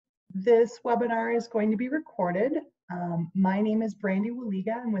This webinar is going to be recorded. My name is Brandy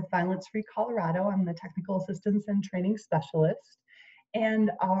Waliga. I'm with Violence Free Colorado. I'm the Technical Assistance and Training Specialist.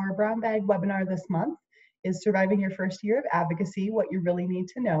 And our brown bag webinar this month is Surviving Your First Year of Advocacy, What You Really Need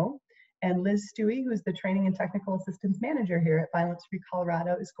to Know. And Liz Stuewe, who's the Training and Technical Assistance Manager here at Violence Free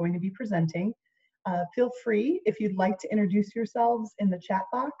Colorado, is going to be presenting. Feel free, if you'd like to introduce yourselves in the chat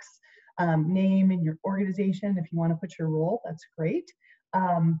box, name and your organization. If you want to put your role, that's great.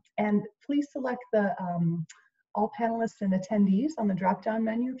 And please select the all panelists and attendees on the drop-down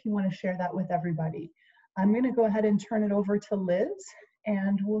menu if you want to share that with everybody. I'm going to go ahead and turn it over to Liz,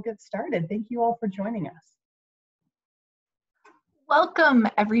 and we'll get started. Thank you all for joining us. Welcome,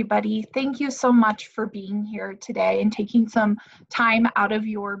 everybody. Thank you so much for being here today and taking some time out of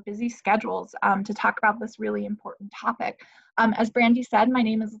your busy schedules to talk about this really important topic. As Brandy said, my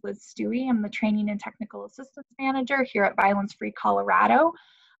name is Liz Stuewe. I'm the Training and Technical Assistance Manager here at Violence Free Colorado.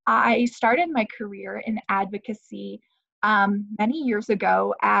 I started my career in advocacy many years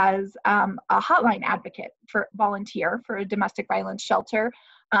ago as a hotline advocate for volunteer for a domestic violence shelter.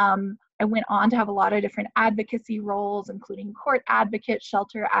 I went on to have a lot of different advocacy roles, including court advocate,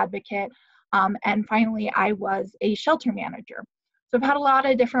 shelter advocate, and finally I was a shelter manager. So I've had a lot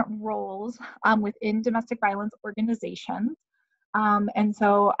of different roles within domestic violence organizations. And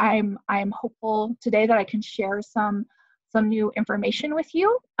so I'm hopeful today that I can share some new information with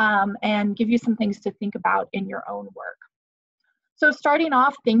you and give you some things to think about in your own work. So starting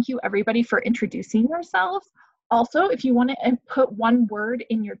off, thank you everybody for introducing yourselves. Also, if you want to put one word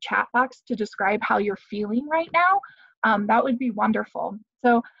in your chat box to describe how you're feeling right now, that would be wonderful.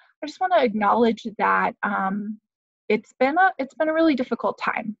 So I just want to acknowledge that it's been a really difficult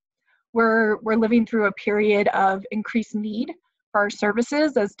time. We're living through a period of increased need for our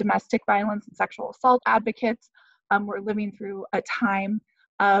services as domestic violence and sexual assault advocates. We're living through a time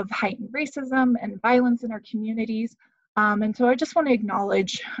of heightened racism and violence in our communities. And so I just want to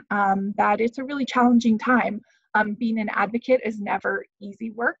acknowledge that it's a really challenging time. Being an advocate is never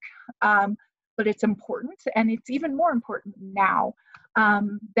easy work, but it's important, and it's even more important now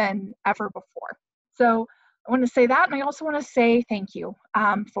than ever before. So I want to say that, and I also want to say thank you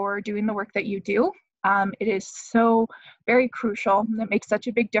for doing the work that you do. It is so very crucial, and it makes such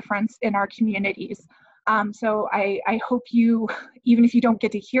a big difference in our communities. So I hope you, even if you don't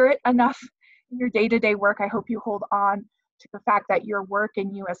get to hear it enough in your day-to-day work, I hope you hold on to the fact that your work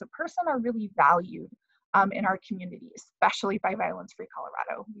and you as a person are really valued in our community, especially by Violence Free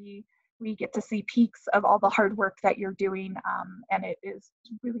Colorado. We get to see peaks of all the hard work that you're doing, and it is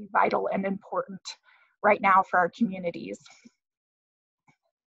really vital and important right now for our communities.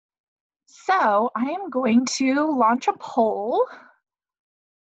 So I am going to launch a poll.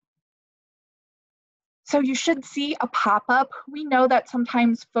 So you should see a pop-up. We know that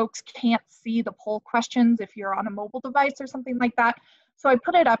sometimes folks can't see the poll questions if you're on a mobile device or something like that. So I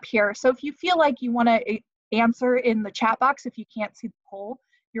put it up here. So if you feel like you want to answer in the chat box, if you can't see the poll,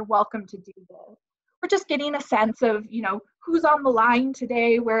 you're welcome to do this. We're just getting a sense of, who's on the line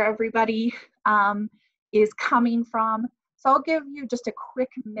today, where everybody is coming from. So I'll give you just a quick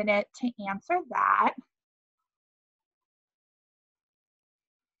minute to answer that.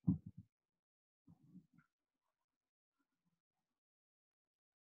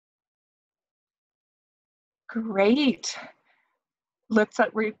 Great. Looks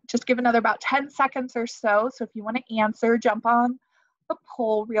like we just give another about 10 seconds or so. So if you want to answer, jump on the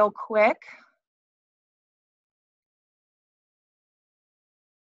poll real quick.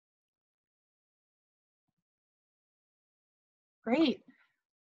 Great.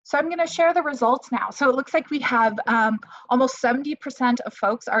 So I'm going to share the results now. So it looks like we have almost 70% of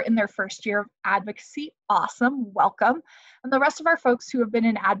folks are in their first year of advocacy. Awesome, welcome. And the rest of our folks who have been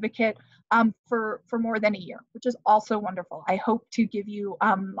an advocate for more than a year, which is also wonderful. I hope to give you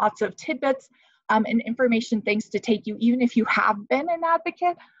lots of tidbits and information, things to take you, even if you have been an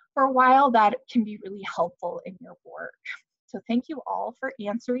advocate for a while, that can be really helpful in your work. So thank you all for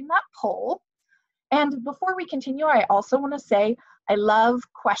answering that poll. And before we continue, I also want to say I love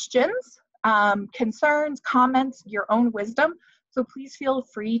questions, concerns, comments, your own wisdom. So please feel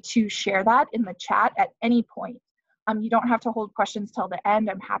free to share that in the chat at any point. You don't have to hold questions till the end.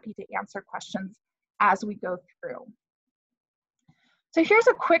 I'm happy to answer questions as we go through. So here's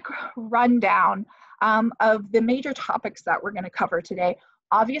a quick rundown of the major topics that we're going to cover today.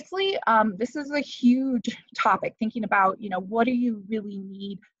 Obviously, this is a huge topic, thinking about, what do you really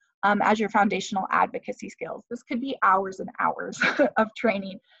need as your foundational advocacy skills. This could be hours and hours of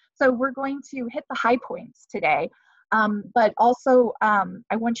training. So we're going to hit the high points today. But also,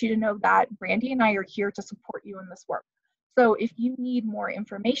 I want you to know that Brandy and I are here to support you in this work. So if you need more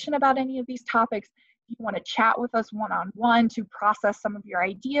information about any of these topics, if you want to chat with us one-on-one to process some of your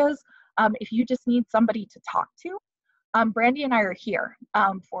ideas, if you just need somebody to talk to, Brandy and I are here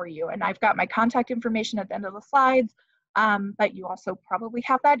for you. And I've got my contact information at the end of the slides, but you also probably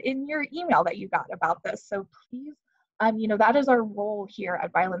have that in your email that you got about this. So please, that is our role here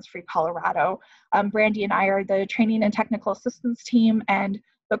at Violence Free Colorado. Brandy and I are the training and technical assistance team, and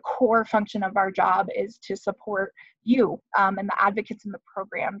the core function of our job is to support you and the advocates in the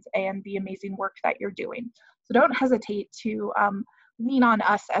programs and the amazing work that you're doing. So don't hesitate to lean on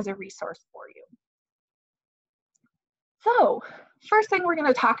us as a resource for you. So first thing we're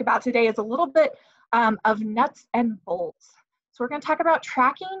going to talk about today is a little bit of nuts and bolts. So we're going to talk about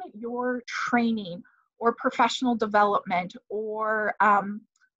tracking your training or professional development or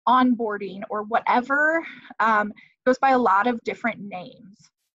onboarding or whatever. Goes by a lot of different names.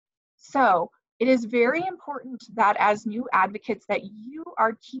 So it is very important that as new advocates that you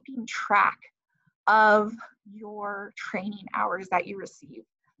are keeping track of your training hours that you receive.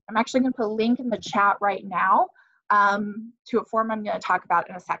 I'm actually going to put a link in the chat right now to a form I'm going to talk about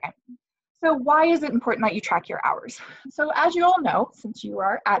in a second. So why is it important that you track your hours? So as you all know, since you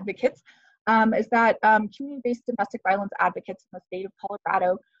are advocates, is that community-based domestic violence advocates in the state of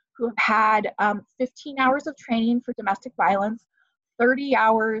Colorado who have had 15 hours of training for domestic violence, 30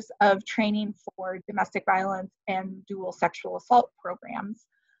 hours of training for domestic violence and dual sexual assault programs.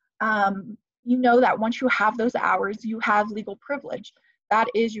 You know that once you have those hours, you have legal privilege. That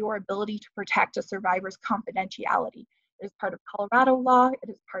is your ability to protect a survivor's confidentiality. It is part of Colorado law, it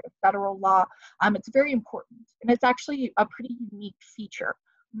is part of federal law. It's very important, and it's actually a pretty unique feature.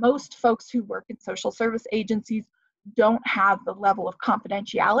 Most folks who work in social service agencies don't have the level of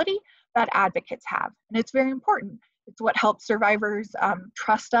confidentiality that advocates have, and it's very important. It's what helps survivors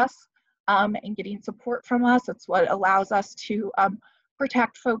trust us in getting support from us. It's what allows us to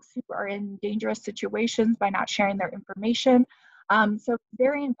protect folks who are in dangerous situations by not sharing their information. So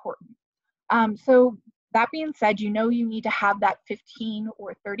very important. So that being said, you know you need to have that 15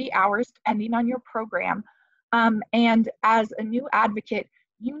 or 30 hours depending on your program. And as a new advocate,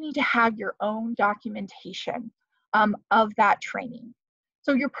 you need to have your own documentation of that training.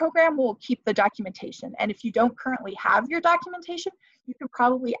 So your program will keep the documentation. And if you don't currently have your documentation, you can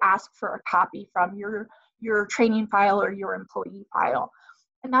probably ask for a copy from your training file or your employee file.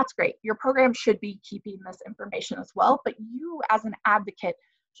 And that's great. Your program should be keeping this information as well, but you as an advocate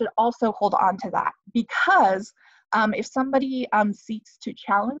should also hold on to that, because if somebody seeks to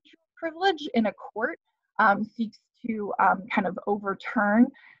challenge your privilege in a court, seeks to kind of overturn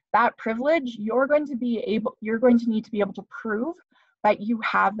that privilege, you're going to need to be able to prove that you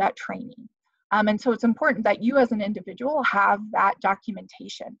have that training. And so it's important that you as an individual have that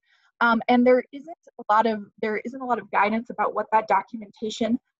documentation. And there isn't a lot of guidance about what that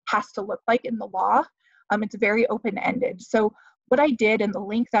documentation has to look like in the law. It's very open-ended. So what I did, and the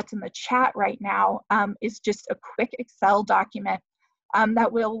link that's in the chat right now, is just a quick Excel document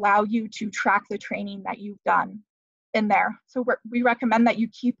that will allow you to track the training that you've done in there. So we recommend that you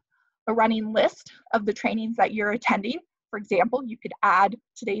keep a running list of the trainings that you're attending. For example, you could add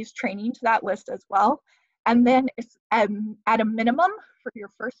today's training to that list as well. And then at a minimum for your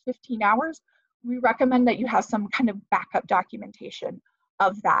first 15 hours, we recommend that you have some kind of backup documentation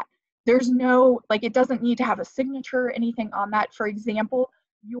of that. There's no, it doesn't need to have a signature or anything on that. For example,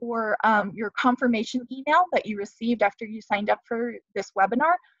 your confirmation email that you received after you signed up for this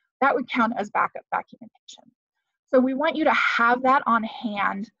webinar, that would count as backup documentation. So we want you to have that on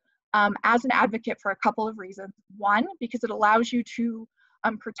hand as an advocate for a couple of reasons. One, because it allows you to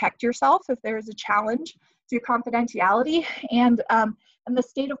protect yourself if there is a challenge to your confidentiality. And in the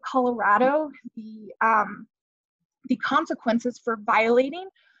state of Colorado, the consequences for violating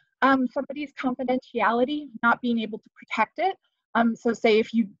somebody's confidentiality, not being able to protect it. So say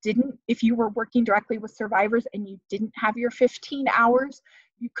if you were working directly with survivors and you didn't have your 15 hours,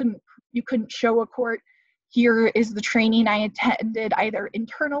 you couldn't show a court, here is the training I attended either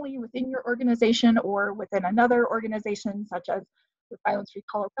internally within your organization or within another organization, such as with Violence Free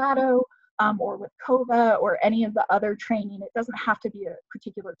Colorado or with COVA or any of the other training. It doesn't have to be a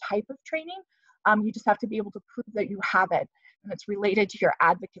particular type of training. You just have to be able to prove that you have it and it's related to your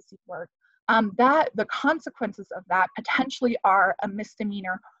advocacy work. The consequences of that potentially are a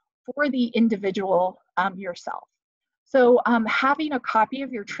misdemeanor for the individual yourself. So having a copy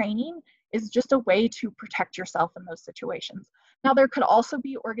of your training is just a way to protect yourself in those situations. Now, there could also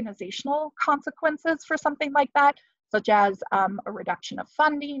be organizational consequences for something like that, such as a reduction of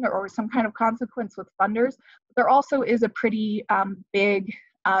funding or some kind of consequence with funders. But there also is a pretty big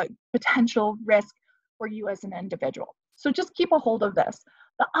potential risk for you as an individual. So just keep a hold of this.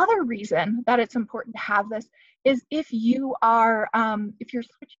 The other reason that it's important to have this is if you're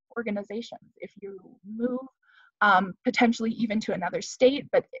switching organizations, if you move potentially even to another state,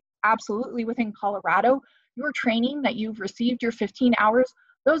 but absolutely within Colorado, your training that you've received, your 15 hours,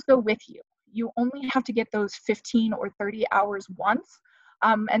 those go with you. You only have to get those 15 or 30 hours once,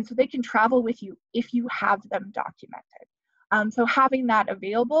 and so they can travel with you if you have them documented. So having that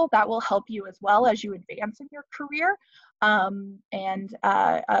available, that will help you as well as you advance in your career and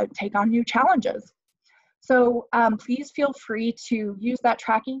take on new challenges. So please feel free to use that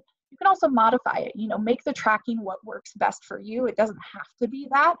tracking. You can also modify it, make the tracking what works best for you. It doesn't have to be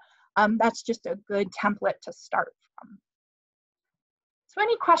that. That's just a good template to start from. So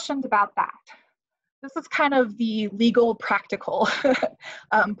any questions about that? This is kind of the legal practical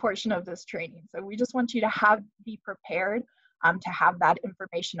portion of this training. So we just want you to be prepared to have that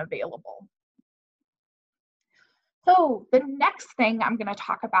information available. So the next thing I'm going to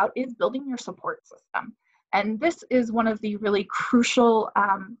talk about is building your support system. And this is one of the really crucial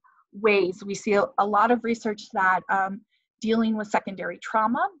ways we see a lot of research that dealing with secondary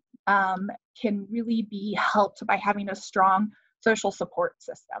trauma can really be helped by having a strong social support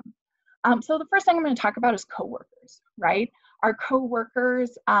system. So the first thing I'm going to talk about is coworkers, right? Our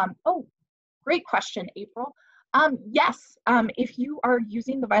coworkers, oh, great question, April. Yes, if you are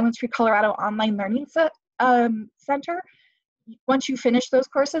using the Violence Free Colorado Online Learning Center, once you finish those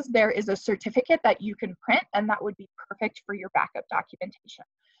courses, there is a certificate that you can print, and that would be perfect for your backup documentation.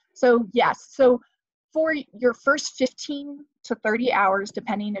 So yes, so for your first 15 to 30 hours,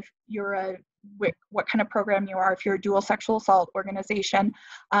 depending if you're what kind of program you are, if you're a dual sexual assault organization,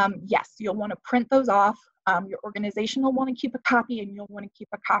 yes, you'll want to print those off. Your organization will want to keep a copy, and you'll want to keep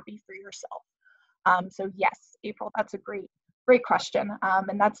a copy for yourself. So yes, April, that's a great question,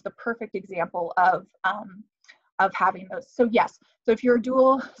 and that's the perfect example of having those. So yes, so if you're a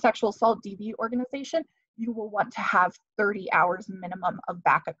dual sexual assault DV organization, you will want to have 30 hours minimum of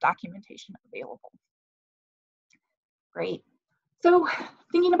backup documentation available. Great. So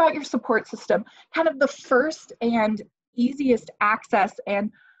thinking about your support system, kind of the first and easiest access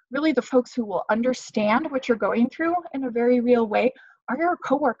and really the folks who will understand what you're going through in a very real way are your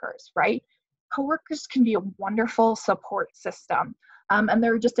coworkers, right? Coworkers can be a wonderful support system. And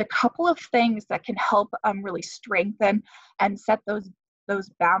there are just a couple of things that can help really strengthen and set those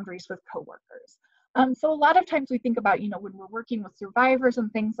boundaries with coworkers. So a lot of times we think about, when we're working with survivors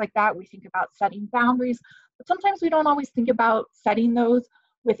and things like that, we think about setting boundaries, but sometimes we don't always think about setting those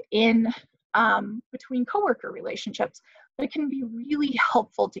within, between coworker relationships. But it can be really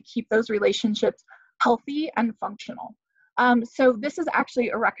helpful to keep those relationships healthy and functional. So this is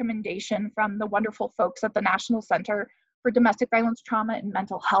actually a recommendation from the wonderful folks at the National Center for Domestic Violence, Trauma, and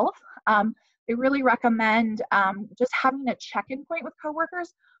Mental Health. They really recommend just having a check-in point with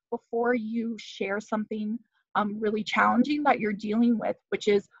coworkers before you share something really challenging that you're dealing with, which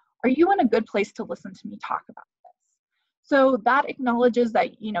is, are you in a good place to listen to me talk about this? So that acknowledges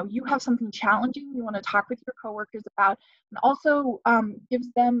that you have something challenging you want to talk with your coworkers about, and also gives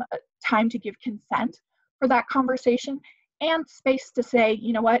them time to give consent for that conversation and space to say,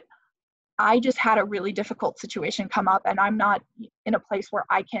 you know what, I just had a really difficult situation come up and I'm not in a place where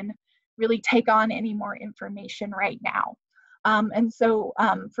I can really take on any more information right now. And so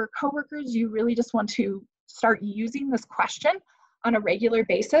for coworkers, you really just want to start using this question on a regular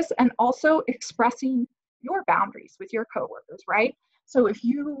basis and also expressing your boundaries with your coworkers, right? So if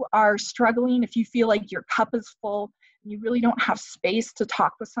you are struggling, if you feel like your cup is full, and you really don't have space to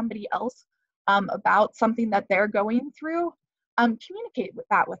talk with somebody else about something that they're going through, communicate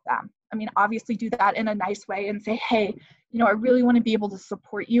with them. I mean, obviously do that in a nice way and say, hey, I really want to be able to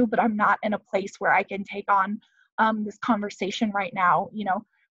support you, but I'm not in a place where I can take on this conversation right now.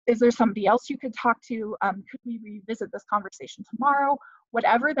 Is there somebody else you could talk to? Could we revisit this conversation tomorrow?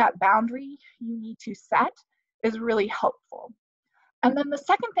 Whatever that boundary you need to set is really helpful. And then the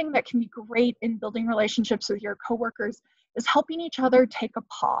second thing that can be great in building relationships with your coworkers is helping each other take a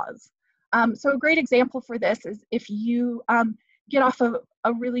pause. So a great example for this is if you get off of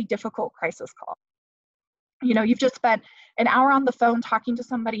a really difficult crisis call. You've just spent an hour on the phone talking to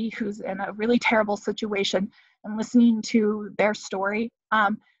somebody who's in a really terrible situation and listening to their story.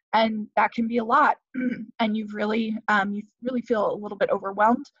 And that can be a lot. And you really feel a little bit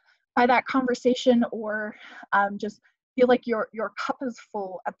overwhelmed by that conversation, or just feel like your cup is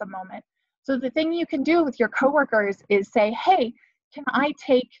full at the moment. So the thing you can do with your coworkers is say, hey, can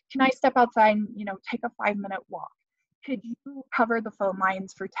I step outside and, take a 5-minute walk? Could you cover the phone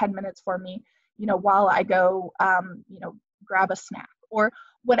lines for 10 minutes for me, while I go, grab a snack? Or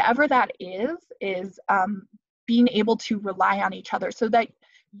whatever that is being able to rely on each other so that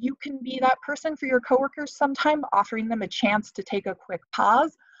you can be that person for your coworkers sometime, offering them a chance to take a quick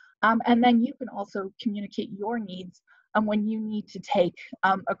pause. And then you can also communicate your needs when you need to take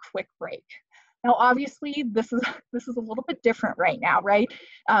a quick break. Now, obviously, this is a little bit different right now, right?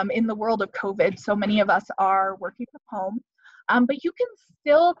 In the world of COVID, so many of us are working from home, but you can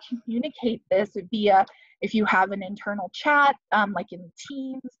still communicate this via, if you have an internal chat, like in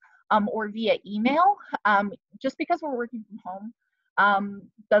Teams, or via email. Just because we're working from home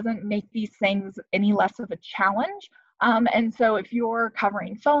doesn't make these things any less of a challenge. And so if you're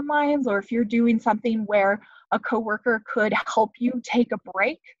covering phone lines, or if you're doing something where a coworker could help you take a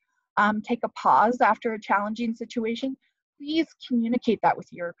break, take a pause after a challenging situation, please communicate that with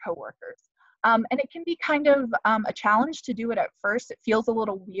your coworkers. And it can be kind of a challenge to do it at first. It feels a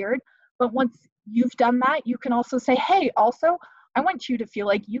little weird, but once you've done that, you can also say, hey, also, I want you to feel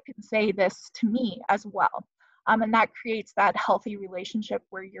like you can say this to me as well. And that creates that healthy relationship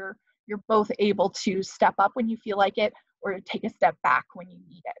where you're both able to step up when you feel like it, or take a step back when you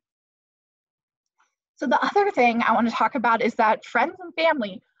need it. So the other thing I want to talk about is that friends and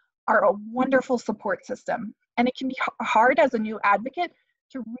family are a wonderful support system. And it can be hard as a new advocate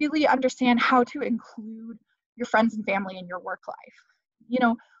to really understand how to include your friends and family in your work life. You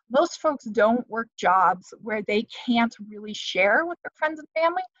know, most folks don't work jobs where they can't really share with their friends and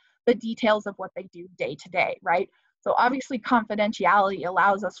family the details of what they do day to day, right? So obviously confidentiality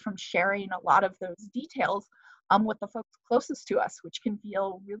allows us from sharing a lot of those details with the folks closest to us, which can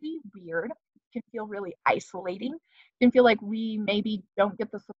feel really weird, can feel really isolating, can feel like we maybe don't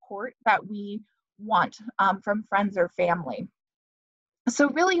get the support that we want from friends or family. So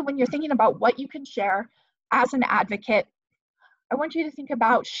really, when you're thinking about what you can share as an advocate, I want you to think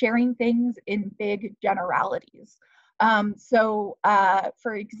about sharing things in big generalities.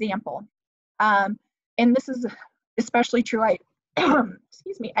 For example, and this is especially true,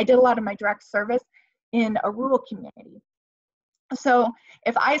 excuse me, I did a lot of my direct service in a rural community. So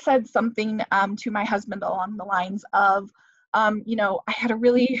if I said something to my husband along the lines of, you know, I had a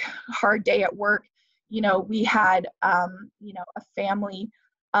really hard day at work, you know, we had, you know, a family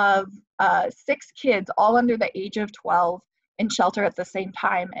of 6 kids, all under the age of 12, in shelter at the same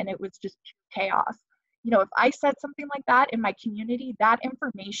time, and it was just chaos. You know, if I said something like that in my community, that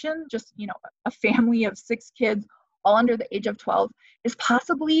information, just, you know, a family of 6 kids, all under the age of 12, is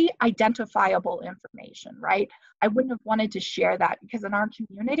possibly identifiable information, right? I wouldn't have wanted to share that because in our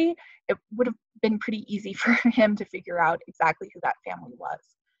community, it would have been pretty easy for him to figure out exactly who that family was.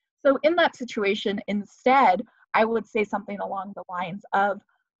 So in that situation, instead, I would say something along the lines of,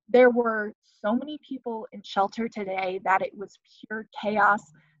 there were so many people in shelter today that it was pure chaos.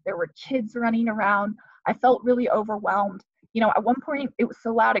 There were kids running around. I felt really overwhelmed. You know, at one point it was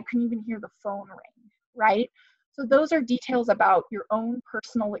so loud I couldn't even hear the phone ring, right? So those are details about your own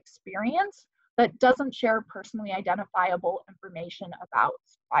personal experience that doesn't share personally identifiable information about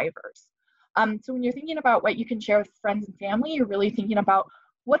survivors. So when you're thinking about what you can share with friends and family, you're really thinking about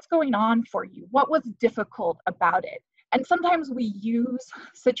what's going on for you, what was difficult about it. And sometimes we use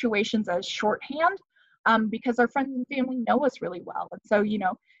situations as shorthand because our friends and family know us really well. And so, you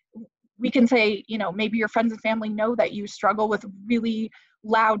know, we can say, you know, maybe your friends and family know that you struggle with really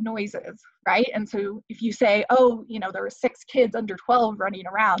loud noises, right? And so if you say, oh, you know, there were 6 kids under 12 running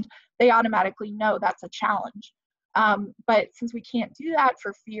around, they automatically know that's a challenge. But since we can't do that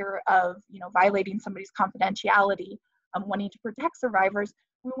for fear of, you know, violating somebody's confidentiality, wanting to protect survivors,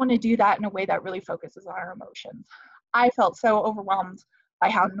 we want to do that in a way that really focuses on our emotions. I felt so overwhelmed by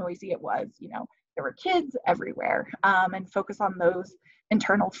how noisy it was. You know, there were kids everywhere, and focus on those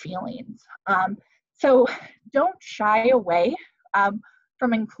internal feelings. So don't shy away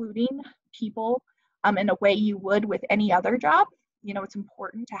from including people in a way you would with any other job. You know, it's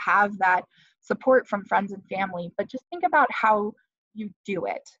important to have that support from friends and family, but just think about how you do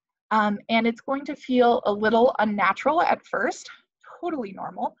it. And it's going to feel a little unnatural at first, totally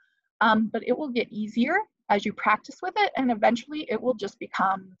normal, but it will get easier as you practice with it, and eventually it will just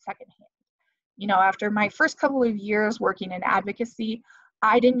become secondhand. You know, after my first couple of years working in advocacy,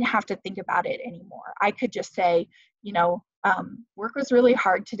 I didn't have to think about it anymore. I could just say, you know, work was really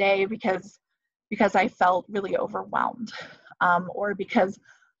hard today because I felt really overwhelmed, or because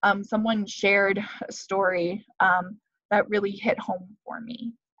someone shared a story that really hit home for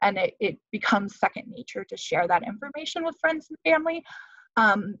me. And it becomes second nature to share that information with friends and family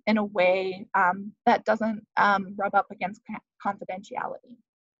in a way that doesn't rub up against confidentiality.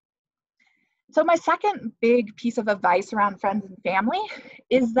 So my second big piece of advice around friends and family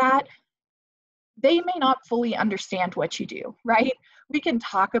is that they may not fully understand what you do, right? we can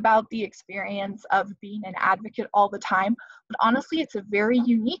talk about the experience of being an advocate all the time, but honestly, it's a very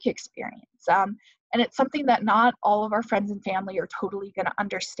unique experience. And it's something that not all of our friends and family are totally going to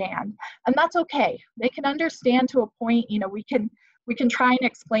understand. And that's okay. They can understand to a point. We can try and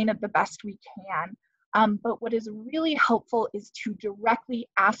explain it the best we can. But what is really helpful is to directly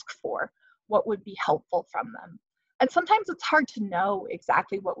ask for what would be helpful from them. And sometimes it's hard to know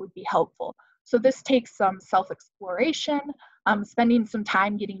exactly what would be helpful. So this takes some self-exploration, spending some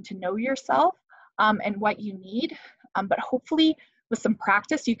time getting to know yourself and what you need. But hopefully with some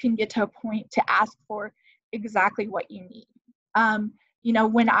practice, you can get to a point to ask for exactly what you need.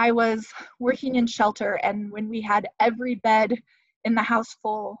 When I was working in shelter and when we had every bed in the house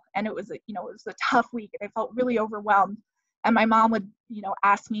full, and it was a tough week and I felt really overwhelmed. And my mom would,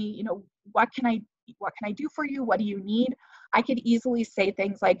 ask me, what can I do for you? What do you need? I could easily say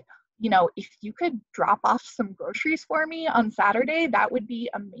things like, if you could drop off some groceries for me on Saturday, that would be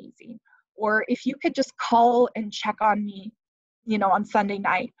amazing. Or if you could just call and check on me, on Sunday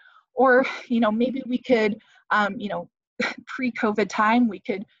night. Or, maybe we could, pre-COVID time, we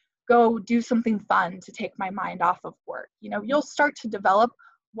could go do something fun to take my mind off of work. You'll start to develop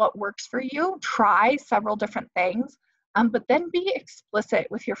what works for you, try several different things, but then be explicit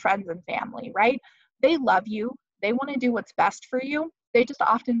with your friends and family, right? They love you. They want to do what's best for you. They just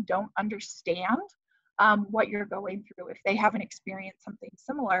often don't understand what you're going through if they haven't experienced something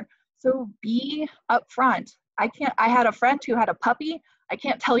similar. So be upfront. I had a friend who had a puppy. I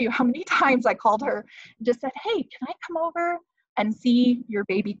can't tell you how many times I called her and just said, hey, can I come over and see your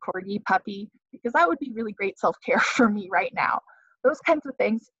baby corgi puppy? Because that would be really great self-care for me right now. Those kinds of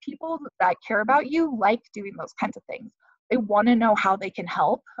things, people that care about you like doing those kinds of things. They want to know how they can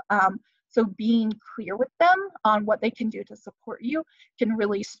help. So being clear with them on what they can do to support you can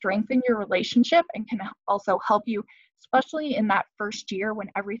really strengthen your relationship and can also help you, especially in that first year when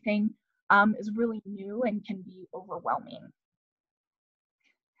everything is really new and can be overwhelming.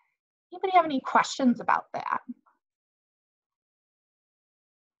 Anybody have any questions about that?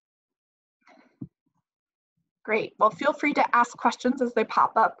 Great. Well, feel free to ask questions as they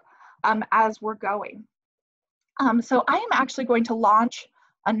pop up as we're going. So I am actually going to launch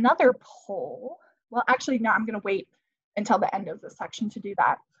another poll. Well, actually, no, I'm going to wait until the end of the section to do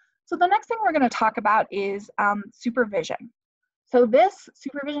that. So the next thing we're going to talk about is supervision. So this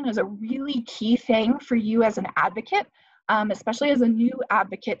supervision is a really key thing for you as an advocate, especially as a new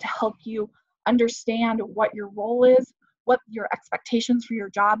advocate, to help you understand what your role is, what your expectations for your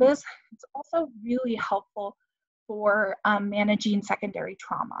job is. It's also really helpful for managing secondary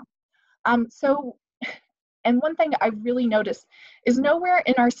trauma. And one thing I really noticed is nowhere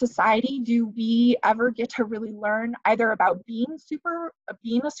in our society do we ever get to really learn either about being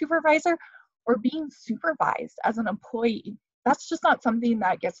a supervisor or being supervised as an employee. That's just not something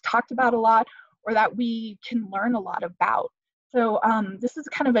that gets talked about a lot or that we can learn a lot about. So this is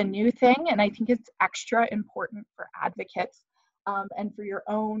kind of a new thing, and I think it's extra important for advocates and for your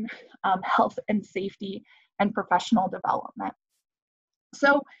own health and safety and professional development.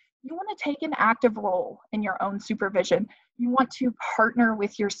 So you want to take an active role in your own supervision. You want to partner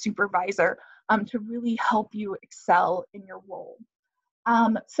with your supervisor to really help you excel in your role.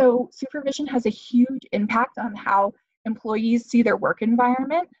 So supervision has a huge impact on how employees see their work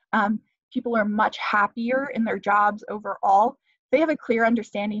environment. People are much happier in their jobs overall. They have a clear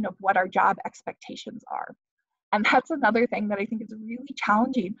understanding of what our job expectations are. And that's another thing that I think is really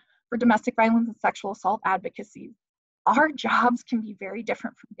challenging for domestic violence and sexual assault advocacy. Our jobs can be very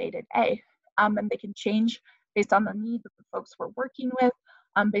different from day to day, and they can change based on the needs of the folks we're working with,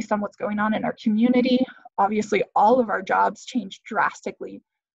 based on what's going on in our community. Obviously, all of our jobs change drastically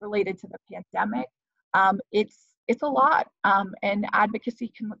related to the pandemic. It's a lot, and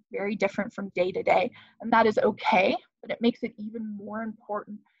advocacy can look very different from day to day, and that is okay, but it makes it even more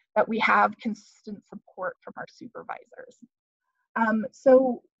important that we have consistent support from our supervisors.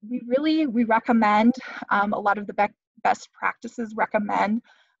 So we recommend, a lot of the best practices recommend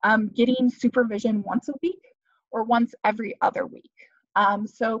getting supervision once a week or once every other week.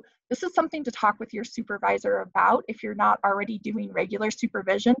 So this is something to talk with your supervisor about if you're not already doing regular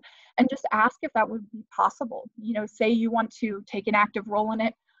supervision, and just ask if that would be possible. Say you want to take an active role in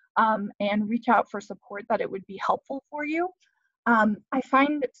it and reach out for support that it would be helpful for you. I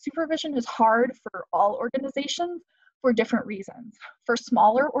find supervision is hard for all organizations for different reasons. For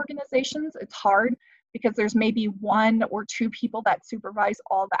smaller organizations, it's hard because there's maybe 1 or 2 people that supervise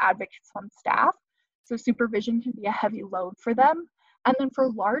all the advocates on staff. So supervision can be a heavy load for them. And then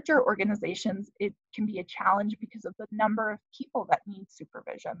for larger organizations, it can be a challenge because of the number of people that need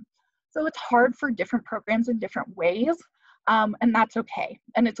supervision. So it's hard for different programs in different ways. and that's okay.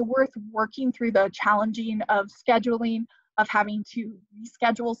 And it's worth working through the challenging of scheduling, of having to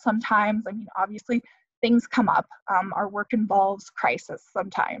reschedule sometimes. I mean, obviously things come up. Our work involves crisis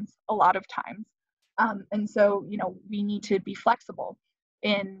sometimes, a lot of times. And so, we need to be flexible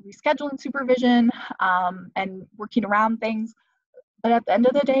in rescheduling supervision and working around things. But at the end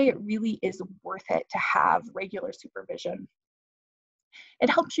of the day, it really is worth it to have regular supervision. It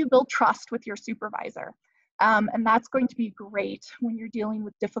helps you build trust with your supervisor. And that's going to be great when you're dealing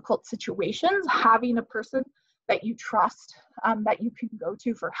with difficult situations. Having a person that you trust, that you can go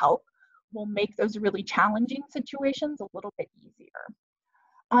to for help, will make those really challenging situations a little bit easier.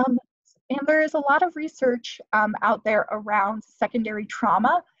 And there is a lot of research out there around secondary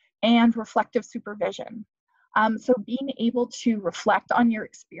trauma and reflective supervision. So being able to reflect on your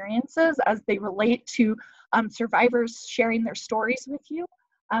experiences as they relate to survivors sharing their stories with you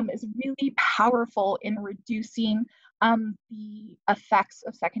is really powerful in reducing the effects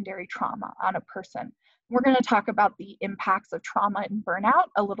of secondary trauma on a person. We're going to talk about the impacts of trauma and burnout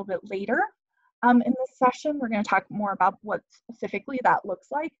a little bit later in this session. We're going to talk more about what specifically that looks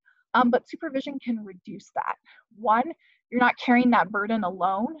like, but supervision can reduce that. One, you're not carrying that burden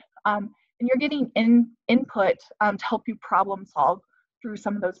alone, and you're getting input to help you problem solve through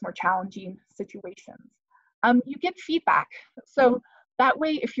some of those more challenging situations. You get feedback. So that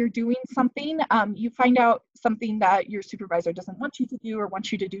way, if you're doing something, you find out something that your supervisor doesn't want you to do or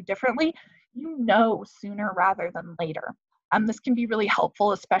wants you to do differently, you know sooner rather than later. This can be really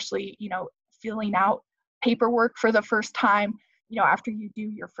helpful, especially, filling out paperwork for the first time, after you do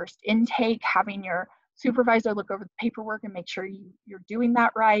your first intake, having your supervisor look over the paperwork and make sure you're doing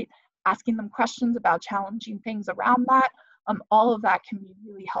that right, asking them questions about challenging things around that. All of that can be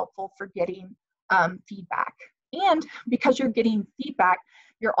really helpful for getting feedback. And because you're getting feedback,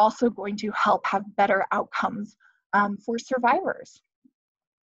 you're also going to help have better outcomes for survivors.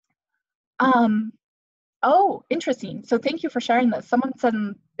 Oh, interesting. So thank you for sharing this. Someone said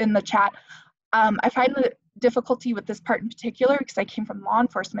in the chat, I find the difficulty with this part in particular because I came from law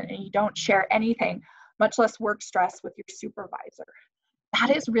enforcement and you don't share anything, much less work stress with your supervisor.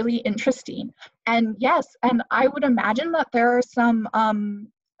 That is really interesting. And yes, and I would imagine that there are some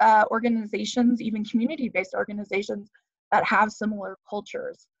organizations, even community-based organizations, that have similar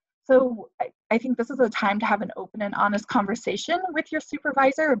cultures. So I think this is a time to have an open and honest conversation with your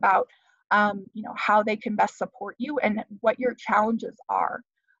supervisor about how they can best support you and what your challenges are.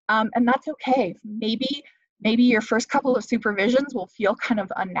 And that's okay. Maybe your first couple of supervisions will feel kind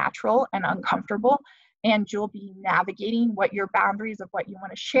of unnatural and uncomfortable, and you'll be navigating what your boundaries of what you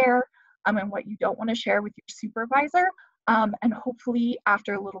want to share and what you don't want to share with your supervisor. And hopefully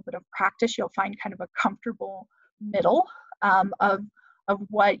after a little bit of practice, you'll find kind of a comfortable middle of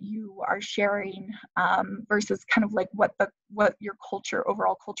what you are sharing versus kind of like what your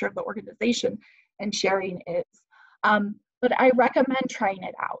overall culture of the organization and sharing is. But I recommend trying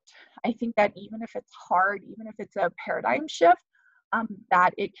it out. I think that even if it's hard, even if it's a paradigm shift,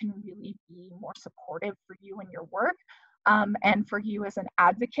 that it can really be more supportive for you in your work and for you as an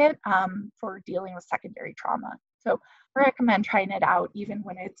advocate for dealing with secondary trauma. So I recommend trying it out even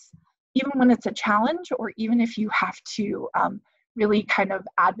when it's a challenge, or even if you have to really kind of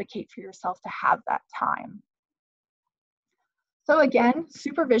advocate for yourself to have that time. So again,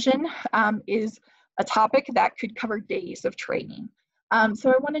 supervision is a topic that could cover days of training.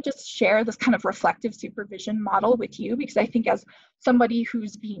 So I want to just share this kind of reflective supervision model with you, because I think as somebody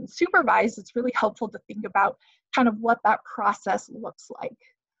who's being supervised, it's really helpful to think about kind of what that process looks like.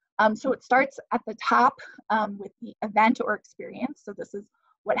 So it starts at the top with the event or experience. So this is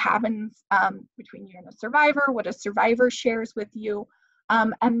what happens between you and a survivor, what a survivor shares with you.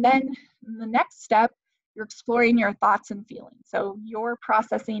 And then in the next step, you're exploring your thoughts and feelings. So you're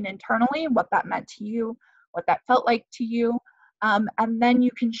processing internally what that meant to you, what that felt like to you. And then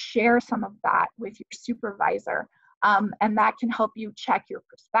you can share some of that with your supervisor. And that can help you check your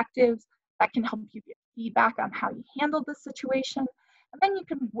perspectives. That can help you get feedback on how you handled the situation. And then you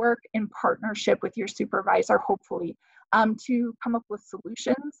can work in partnership with your supervisor, hopefully, to come up with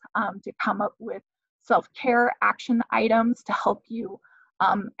solutions, to come up with self-care action items to help you.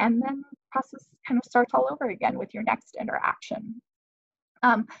 And then the process kind of starts all over again with your next interaction.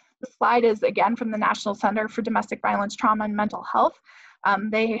 The slide is again from the National Center for Domestic Violence, Trauma, and Mental Health.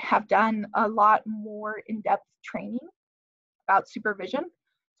 They have done a lot more in-depth training about supervision.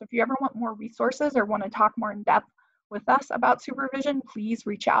 So if you ever want more resources or want to talk more in depth with us about supervision, please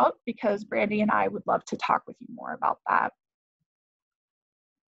reach out, because Brandy and I would love to talk with you more about that.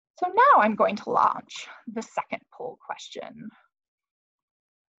 So now I'm going to launch the second poll question.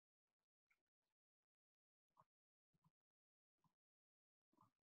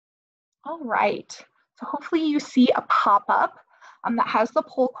 All right, so hopefully you see a pop-up that has the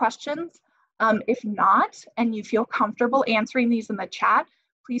poll questions. If not, and you feel comfortable answering these in the chat,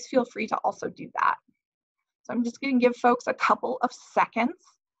 please feel free to also do that. So I'm just going to give folks a couple of seconds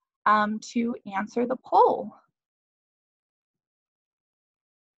to answer the poll.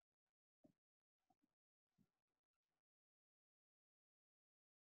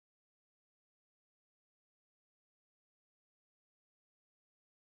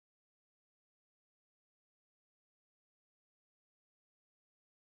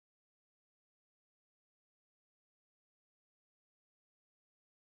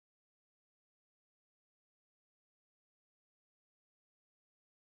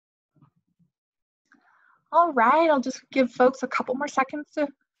 All right, I'll just give folks a couple more seconds to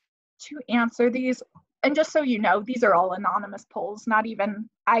answer these. And just so you know, these are all anonymous polls, not even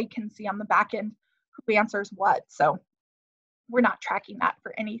I can see on the back end who answers what. So we're not tracking that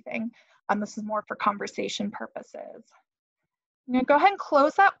for anything. This is more for conversation purposes. I'm gonna go ahead and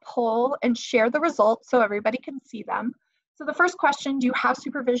close that poll and share the results so everybody can see them. So the first question, do you have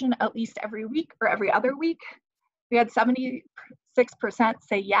supervision at least every week or every other week? We had 76%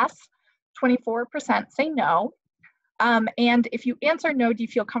 say yes, 24% say no. And if you answer no, do you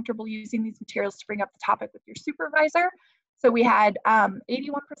feel comfortable using these materials to bring up the topic with your supervisor? So we had 81%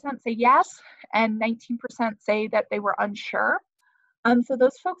 say yes, and 19% say that they were unsure. So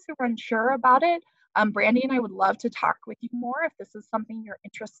those folks who were unsure about it, Brandy and I would love to talk with you more. If this is something you're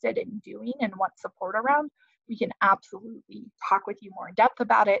interested in doing and want support around, we can absolutely talk with you more in depth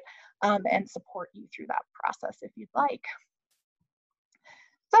about it and support you through that process if you'd like.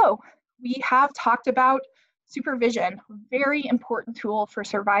 So we have talked about supervision, very important tool for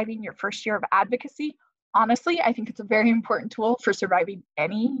surviving your first year of advocacy. Honestly, I think it's a very important tool for surviving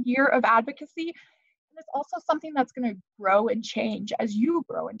any year of advocacy. And it's also something that's going to grow and change as you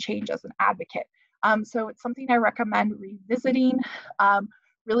grow and change as an advocate. So it's something I recommend revisiting,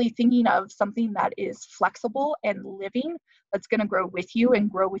 really thinking of something that is flexible and living, that's going to grow with you and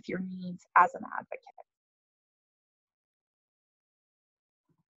grow with your needs as an advocate.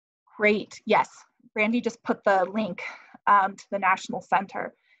 Great, yes. Brandy just put the link to the National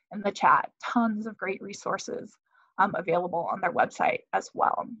Center in the chat. Tons of great resources available on their website as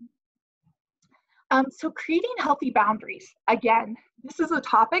well. So creating healthy boundaries. Again, this is a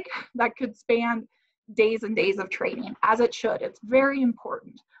topic that could span days and days of training, as it should. It's very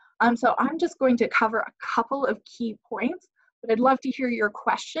important. So I'm just going to cover a couple of key points, but I'd love to hear your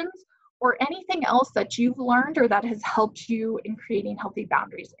questions or anything else that you've learned or that has helped you in creating healthy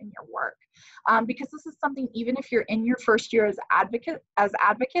boundaries in your work. Because this is something, even if you're in your first year as advocates,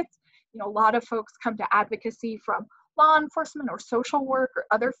 you know, a lot of folks come to advocacy from law enforcement or social work or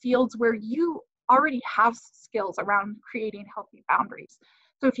other fields where you already have skills around creating healthy boundaries.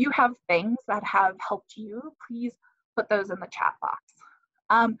 So if you have things that have helped you, please put those in the chat box.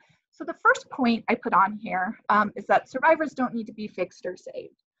 So the first point I put on here is that survivors don't need to be fixed or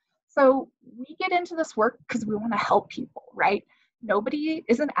saved. So we get into this work because we want to help people, right? Nobody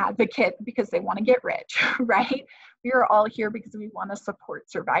is an advocate because they want to get rich, right? We are all here because we want to support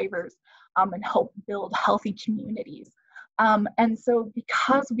survivors and help build healthy communities. And so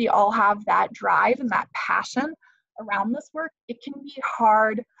because we all have that drive and that passion around this work, it can be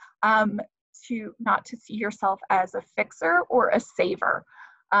hard to not to see yourself as a fixer or a saver.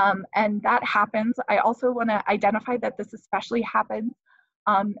 And that happens. I also want to identify that this especially happens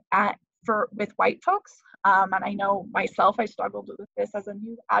with white folks. And I know myself, I struggled with this as a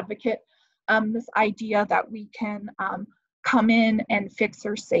new advocate, this idea that we can come in and fix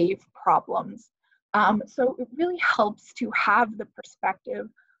or save problems. So it really helps to have the perspective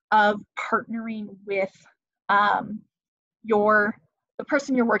of partnering with the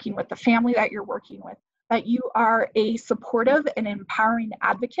person you're working with, the family that you're working with, that you are a supportive and empowering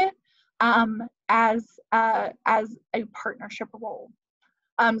advocate as a partnership role.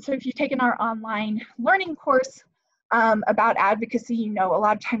 So if you've taken our online learning course about advocacy, you know, a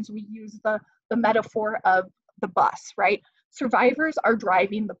lot of times we use the metaphor of the bus, right? Survivors are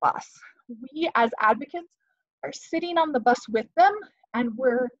driving the bus. We as advocates are sitting on the bus with them, and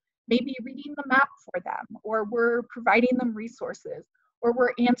we're maybe reading the map for them, or we're providing them resources, or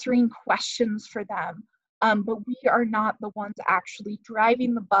we're answering questions for them. But we are not the ones actually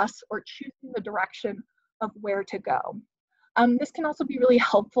driving the bus or choosing the direction of where to go. This can also be really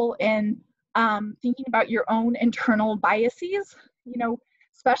helpful in thinking about your own internal biases, you know,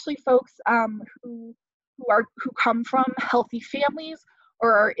 especially folks who come from healthy families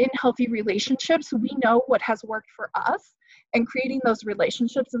or are in healthy relationships. We know what has worked for us, and creating those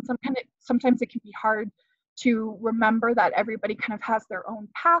relationships, and sometimes it can be hard to remember that everybody kind of has their own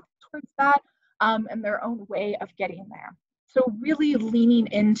path towards that and their own way of getting there. So really leaning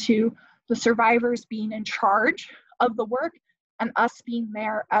into the survivors being in charge of the work and us being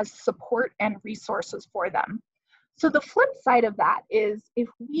there as support and resources for them. So the flip side of that is if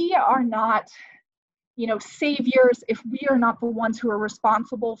we are not, saviors, if we are not the ones who are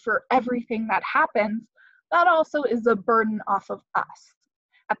responsible for everything that happens, that also is a burden off of us.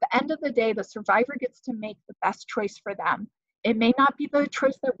 At the end of the day, the survivor gets to make the best choice for them. It may not be the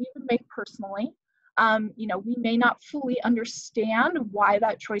choice that we would make personally. We may not fully understand why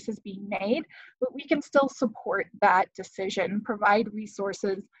that choice is being made, but we can still support that decision, provide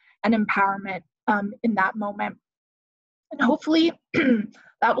resources and empowerment in that moment. And hopefully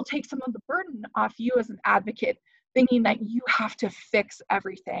that will take some of the burden off you as an advocate, thinking that you have to fix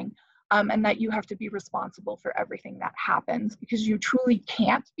everything and that you have to be responsible for everything that happens, because you truly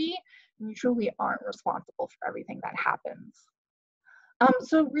can't be, and you truly aren't responsible for everything that happens.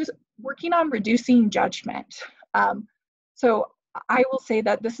 So working on reducing judgment. So I will say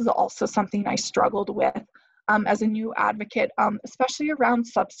that this is also something I struggled with as a new advocate, especially around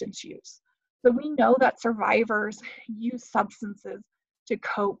substance use. So we know that survivors use substances to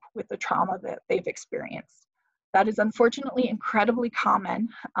cope with the trauma that they've experienced. That is unfortunately incredibly common.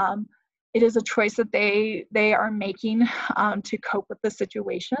 It is a choice that they are making to cope with the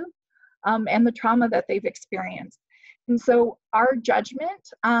situation and the trauma that they've experienced. And so our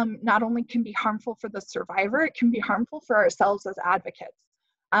judgment not only can be harmful for the survivor, it can be harmful for ourselves as advocates.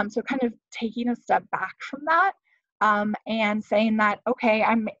 So kind of taking a step back from that and saying that, okay,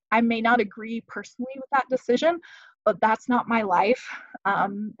 I may not agree personally with that decision, but that's not my life.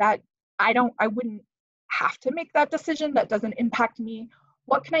 That I wouldn't have to make that decision. That doesn't impact me.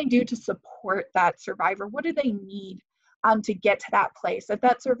 What can I do to support that survivor? What do they need to get to that place? If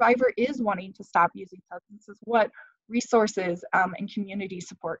that survivor is wanting to stop using substances, what resources and community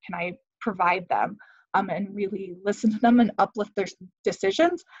support can I provide them, and really listen to them and uplift their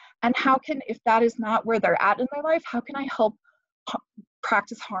decisions? And how can, if that is not where they're at in their life, how can I help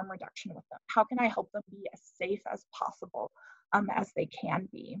practice harm reduction with them? How can I help them be as safe as possible as they can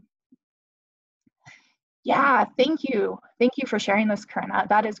be? Yeah, thank you. Thank you for sharing this, Corinna.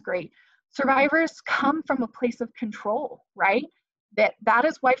 That is great. Survivors come from a place of control, right? That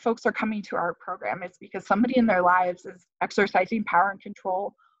is why folks are coming to our program. It's because somebody in their lives is exercising power and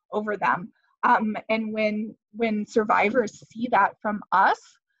control over them. And when survivors see that from us,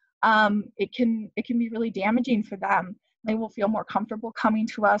 it can be really damaging for them. They will feel more comfortable coming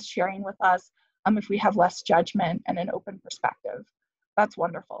to us, sharing with us, if we have less judgment and an open perspective. That's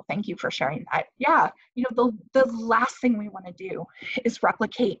wonderful. Thank you for sharing that. Yeah, the last thing we want to do is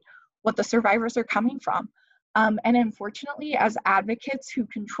replicate what the survivors are coming from. And unfortunately, as advocates who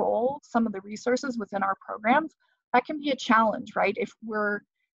control some of the resources within our programs, that can be a challenge, right? If we're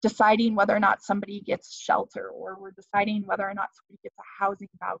deciding whether or not somebody gets shelter, or we're deciding whether or not somebody gets a housing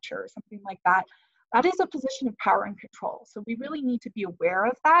voucher or something like that, that is a position of power and control. So we really need to be aware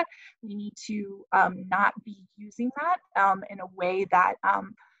of that. We need to not be using that in a way that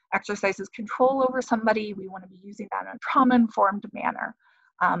exercises control over somebody. We want to be using that in a trauma-informed manner.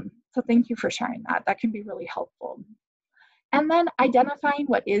 So thank you for sharing that. That can be really helpful. And then identifying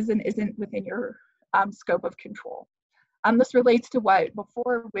what is and isn't within your scope of control. This relates to what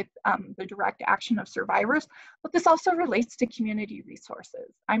before with the direct action of survivors, but this also relates to community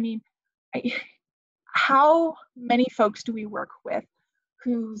resources. I mean, how many folks do we work with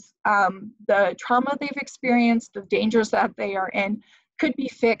whose the trauma they've experienced, the dangers that they are in, could be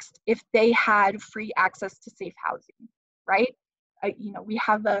fixed if they had free access to safe housing, right? We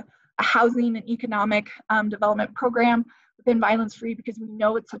have a housing and economic development program within Violence Free because we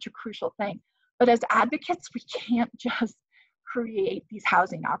know it's such a crucial thing. But as advocates, we can't just create these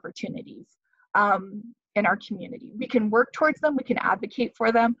housing opportunities in our community. We can work towards them, we can advocate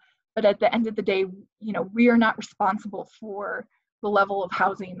for them, but at the end of the day, we are not responsible for the level of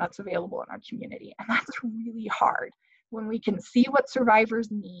housing that's available in our community. And that's really hard when we can see what survivors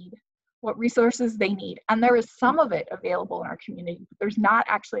need, what resources they need. And there is some of it available in our community, but there's not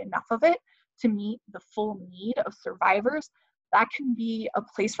actually enough of it to meet the full need of survivors. That can be a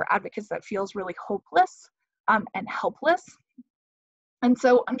place for advocates that feels really hopeless and helpless. And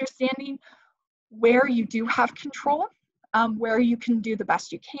so understanding where you do have control, where you can do the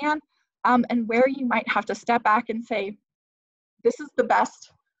best you can, and where you might have to step back and say, this is the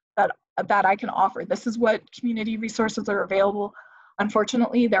best that I can offer. This is what community resources are available.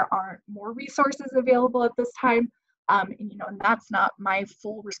 Unfortunately, there aren't more resources available at this time, and that's not my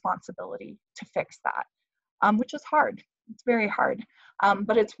full responsibility to fix that, which is hard. It's very hard,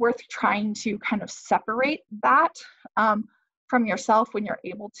 but it's worth trying to kind of separate that from yourself when you're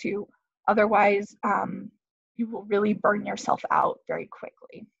able to. Otherwise, you will really burn yourself out very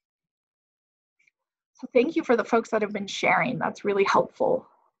quickly. So thank you for the folks that have been sharing. That's really helpful.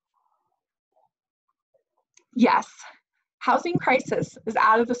 Yes, housing crisis is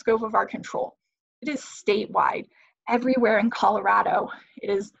out of the scope of our control. It is statewide, everywhere in Colorado. It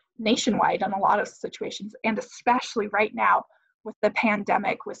is nationwide in a lot of situations, and especially right now with the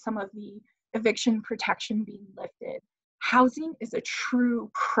pandemic, with some of the eviction protection being lifted. Housing is a true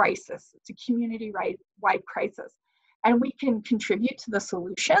crisis. It's a community-wide crisis. And we can contribute to the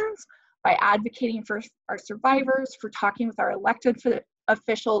solutions by advocating for our survivors, for talking with our elected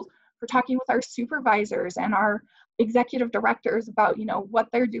officials, for talking with our supervisors and our executive directors about, what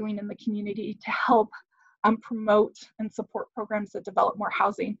they're doing in the community to help promote and support programs that develop more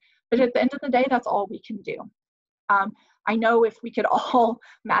housing. But at the end of the day, that's all we can do. I know if we could all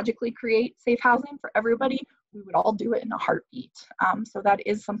magically create safe housing for everybody, we would all do it in a heartbeat. So that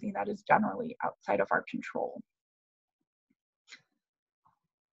is something that is generally outside of our control.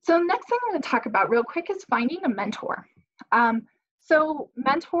 So next thing I'm going to talk about real quick is finding a mentor. So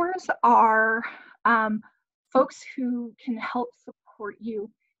mentors are folks who can help support you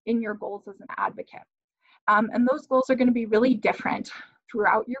in your goals as an advocate. And those goals are going to be really different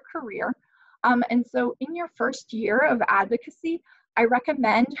throughout your career. And so in your first year of advocacy, I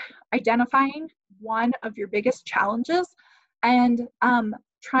recommend identifying one of your biggest challenges and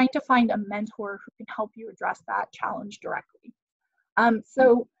trying to find a mentor who can help you address that challenge directly.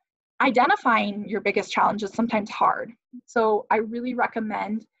 So identifying your biggest challenge is sometimes hard. So I really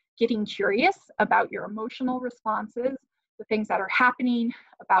recommend getting curious about your emotional responses, the things that are happening,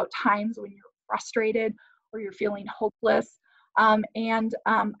 about times when you're frustrated or you're feeling hopeless. I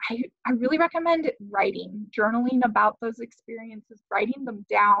really recommend writing, journaling about those experiences, writing them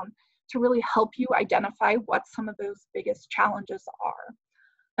down to really help you identify what some of those biggest challenges are.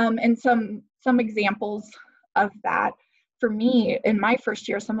 And some examples of that. For me, in my first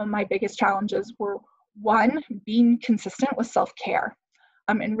year, some of my biggest challenges were, one, being consistent with self-care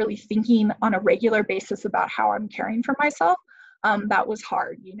and really thinking on a regular basis about how I'm caring for myself. That was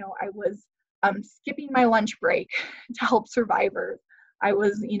hard. I was skipping my lunch break to help survivors. I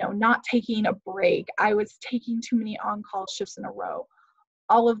was, not taking a break. I was taking too many on-call shifts in a row.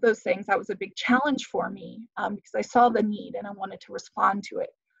 All of those things, that was a big challenge for me because I saw the need and I wanted to respond to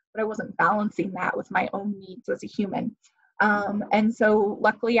it, but I wasn't balancing that with my own needs as a human. And so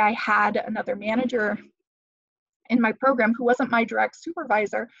luckily I had another manager in my program who wasn't my direct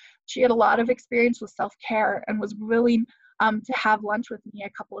supervisor. She had a lot of experience with self-care and was willing to have lunch with me a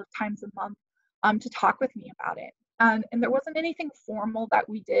couple of times a month to talk with me about it. And there wasn't anything formal that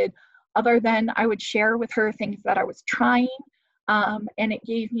we did other than I would share with her things that I was trying. And it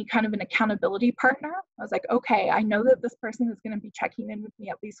gave me kind of an accountability partner. I was like, okay, I know that this person is going to be checking in with me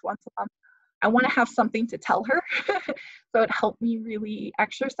at least once a month. I want to have something to tell her. So it helped me really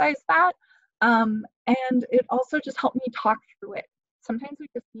exercise that. And it also just helped me talk through it. Sometimes we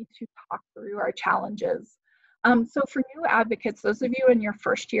just need to talk through our challenges. So for new advocates, those of you in your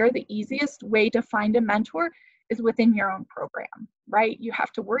first year, the easiest way to find a mentor is within your own program, right? You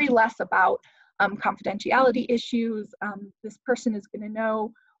have to worry less about confidentiality issues. This person is going to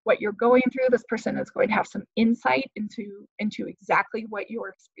know what you're going through. This person is going to have some insight into exactly what you're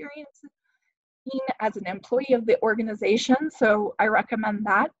experiencing as an employee of the organization. So I recommend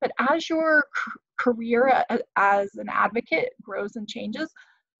that. But as your career as an advocate grows and changes,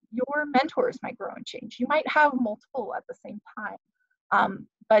 your mentors might grow and change. You might have multiple at the same time.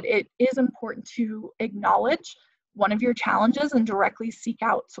 But it is important to acknowledge one of your challenges and directly seek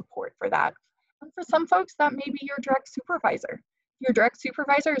out support for that. And for some folks, that may be your direct supervisor. Your direct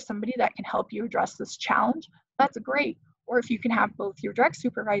supervisor is somebody that can help you address this challenge. That's great. Or if you can have both your direct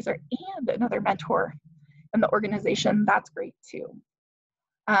supervisor and another mentor in the organization, that's great too.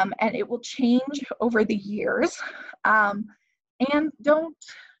 And it will change over the years. And don't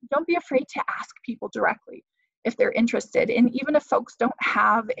be afraid to ask people directly if they're interested. And even if folks don't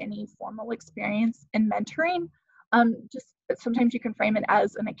have any formal experience in mentoring, just sometimes you can frame it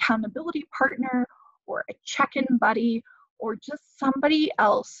as an accountability partner or a check-in buddy or just somebody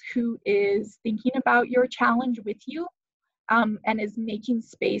else who is thinking about your challenge with you and is making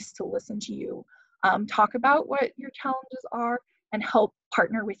space to listen to you talk about what your challenges are and help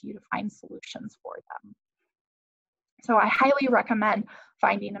partner with you to find solutions for them. So I highly recommend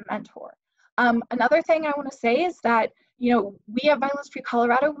finding a mentor. Another thing I want to say is that, we at Violence Free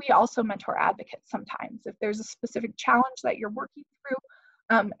Colorado, we also mentor advocates sometimes. If there's a specific challenge that you're working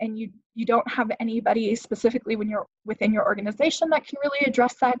through and you don't have anybody specifically when you're within your organization that can really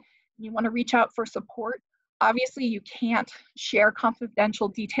address that, and you want to reach out for support, Obviously, you can't share confidential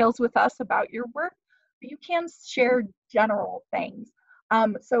details with us about your work, but you can share general things.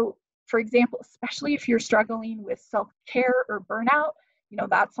 So, for example, especially if you're struggling with self-care or burnout,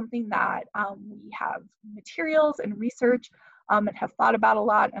 that's something that we have materials and research and have thought about a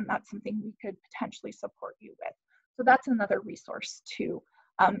lot, and that's something we could potentially support you with. So that's another resource too,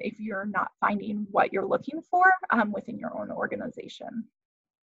 if you're not finding what you're looking for within your own organization.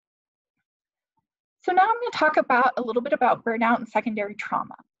 So now I'm going to talk about a little bit about burnout and secondary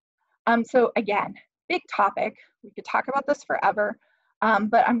trauma. So again, big topic. We could talk about this forever,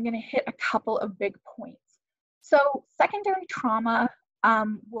 but I'm going to hit a couple of big points. So secondary trauma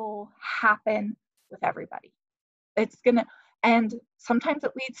will happen with everybody. And sometimes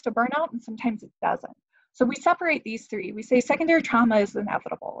it leads to burnout and sometimes it doesn't. So we separate these three. We say secondary trauma is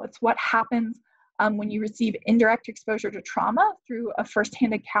inevitable. It's what happens when you receive indirect exposure to trauma through a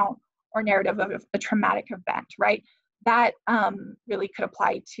firsthand account or narrative of a traumatic event, right? That really could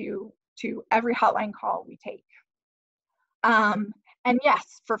apply to every hotline call we take. And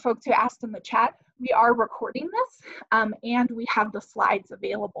yes, for folks who asked in the chat, we are recording this and we have the slides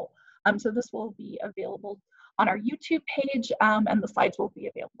available. So this will be available on our YouTube page and the slides will be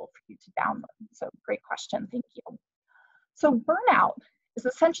available for you to download. So great question, thank you. So burnout is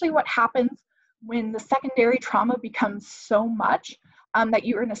essentially what happens when the secondary trauma becomes so much that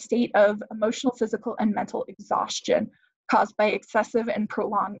you're in a state of emotional, physical, and mental exhaustion caused by excessive and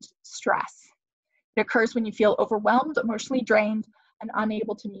prolonged stress. It occurs when you feel overwhelmed, emotionally drained, and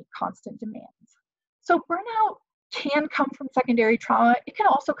unable to meet constant demands. So burnout can come from secondary trauma. It can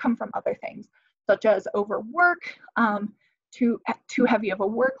also come from other things, such as overwork, too heavy of a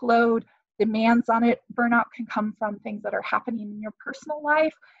workload, demands on it. Burnout can come from things that are happening in your personal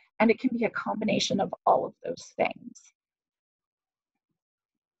life, and it can be a combination of all of those things.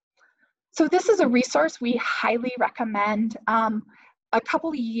 So this is a resource we highly recommend. A couple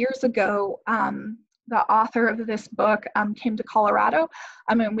of years ago, the author of this book came to Colorado.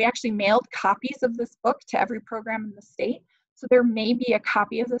 And we actually mailed copies of this book to every program in the state. So there may be a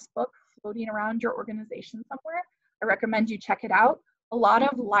copy of this book floating around your organization somewhere. I recommend you check it out. A lot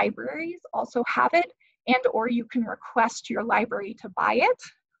of libraries also have it, and or you can request your library to buy it,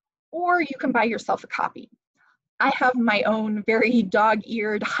 or you can buy yourself a copy. I have my own very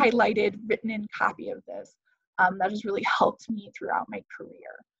dog-eared, highlighted, written-in copy of this that has really helped me throughout my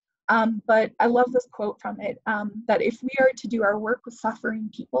career. But I love this quote from it, that if we are to do our work with suffering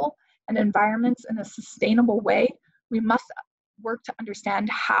people and environments in a sustainable way, we must work to understand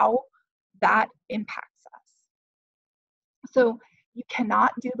how that impacts us. So you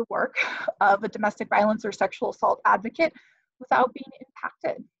cannot do the work of a domestic violence or sexual assault advocate without being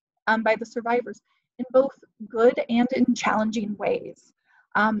impacted by the survivors in both good and in challenging ways.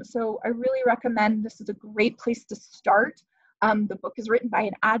 So I really recommend, this is a great place to start. The book is written by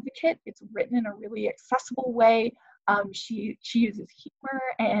an advocate. It's written in a really accessible way. She uses humor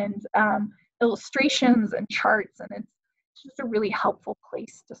and illustrations and charts, and it's just a really helpful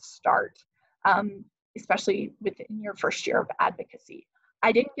place to start, especially within your first year of advocacy.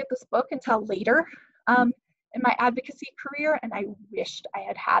 I didn't get this book until later in my advocacy career, and I wished I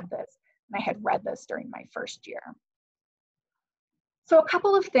had had this and I had read this during my first year. So a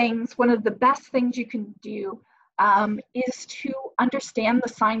couple of things. One of the best things you can do is to understand the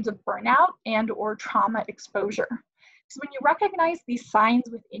signs of burnout and or trauma exposure. So when you recognize these signs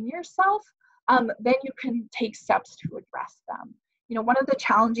within yourself, then you can take steps to address them. One of the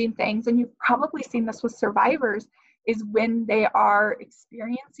challenging things, and you've probably seen this with survivors, is when they are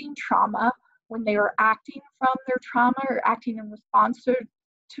experiencing trauma, when they are acting from their trauma or acting in response to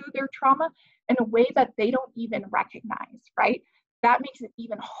their trauma in a way that they don't even recognize, right? That makes it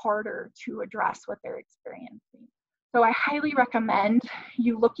even harder to address what they're experiencing. So I highly recommend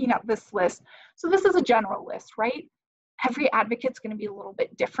you looking at this list. So this is a general list, right? Every advocate's going to be a little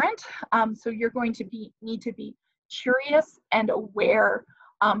bit different. So you're going to need to be curious and aware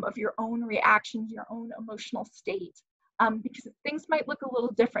of your own reactions, your own emotional state, because things might look a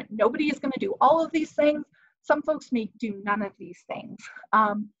little different. Nobody is going to do all of these things. Some folks may do none of these things.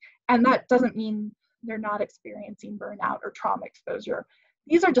 And that doesn't mean they're not experiencing burnout or trauma exposure.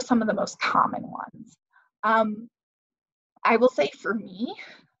 These are just some of the most common ones. I will say for me,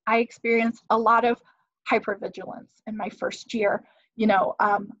 I experienced a lot of hypervigilance in my first year,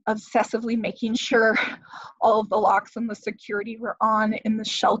 obsessively making sure all of the locks and the security were on in the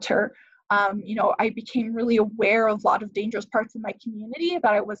shelter. I became really aware of a lot of dangerous parts of my community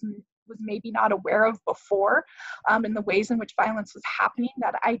that I was maybe not aware of before, in the ways in which violence was happening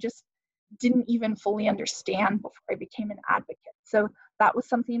that I just didn't even fully understand before I became an advocate. So that was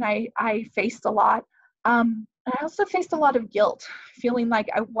something I faced a lot. I also faced a lot of guilt, feeling like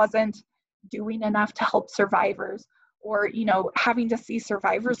I wasn't doing enough to help survivors, or, you know, having to see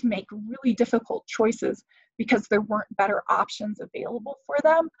survivors make really difficult choices because there weren't better options available for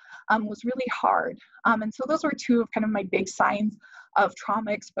them, was really hard. And so those were two of kind of my big signs of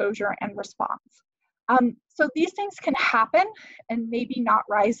trauma exposure and response. So these things can happen and maybe not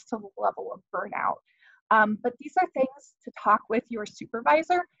rise to the level of burnout. But these are things to talk with your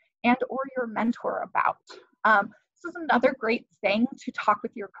supervisor and or your mentor about. This is another great thing to talk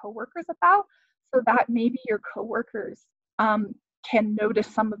with your coworkers about, so that maybe your coworkers can notice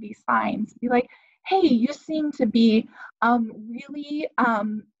some of these signs. Be like, hey, you seem to be really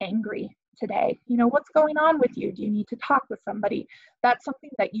angry today. You know, what's going on with you? Do you need to talk with somebody? That's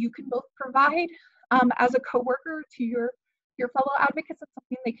something that you can both provide as a coworker to your fellow advocates. It's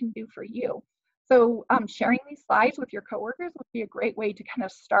something they can do for you. So sharing these slides with your coworkers would be a great way to kind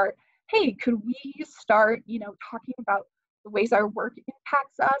of start, hey, could we start, you know, talking about the ways our work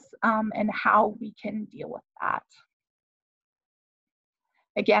impacts us and how we can deal with that.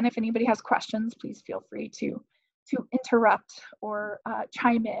 Again, if anybody has questions, please feel free to interrupt or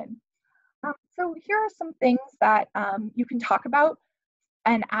chime in. So here are some things that you can talk about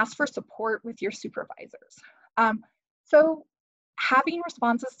and ask for support with your supervisors. So having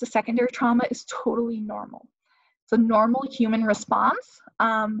responses to secondary trauma is totally normal. It's a normal human response.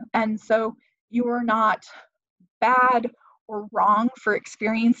 And so you are not bad or wrong for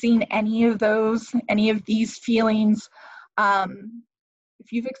experiencing any of these feelings.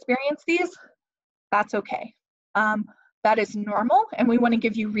 If you've experienced these, that's okay. That is normal, and we want to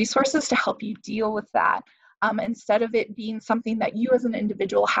give you resources to help you deal with that instead of it being something that you as an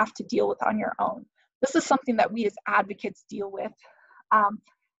individual have to deal with on your own. This is something that we as advocates deal with, and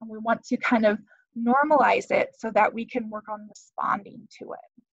we want to kind of normalize it so that we can work on responding to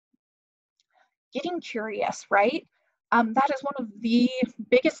it. Getting curious, right? That is one of the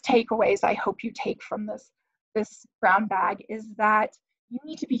biggest takeaways I hope you take from this brown bag, is that you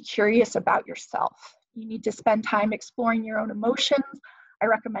need to be curious about yourself. You need to spend time exploring your own emotions. I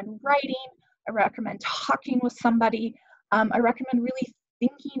recommend writing. I recommend talking with somebody. I recommend really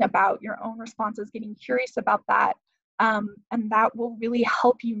thinking about your own responses, getting curious about that, and that will really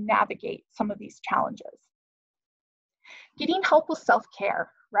help you navigate some of these challenges. Getting help with self-care,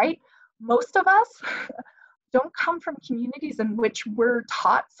 right? Most of us don't come from communities in which we're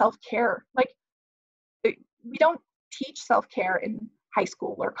taught self-care. Like, we don't teach self-care in high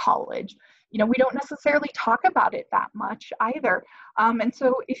school or college. You know, we don't necessarily talk about it that much either. And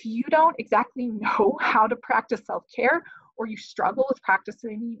so if you don't exactly know how to practice self-care, or you struggle with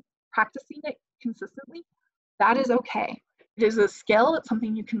practicing it consistently, that is okay. It is a skill. It's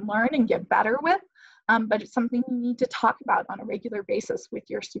something you can learn and get better with, but it's something you need to talk about on a regular basis with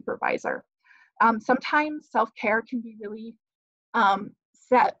your supervisor. Sometimes self-care can be really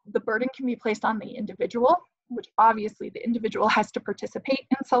the burden can be placed on the individual, which obviously the individual has to participate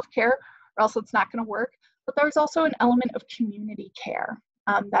in self-care, or else it's not going to work. But there's also an element of community care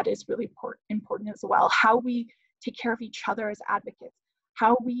that is really important as well. How we take care of each other as advocates,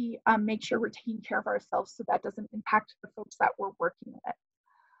 how we make sure we're taking care of ourselves so that doesn't impact the folks that we're working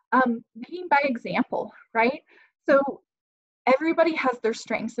with. Leading by example, right? So everybody has their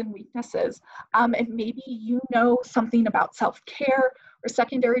strengths and weaknesses, and maybe you know something about self-care or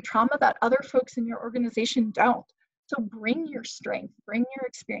secondary trauma that other folks in your organization don't. So bring your strength, bring your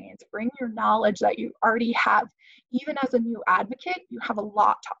experience, bring your knowledge that you already have. Even as a new advocate, you have a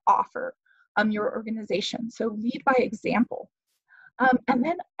lot to offer your organization. So lead by example. And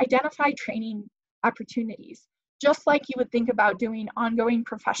then identify training opportunities. Just like you would think about doing ongoing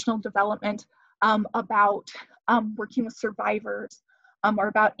professional development about working with survivors or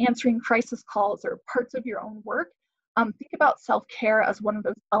about answering crisis calls or parts of your own work, think about self-care as one of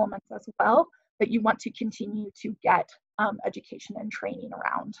those elements as well that you want to continue to get education and training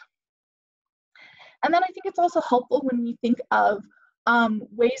around. And then I think it's also helpful when we think of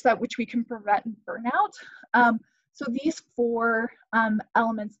ways that which we can prevent burnout. So these four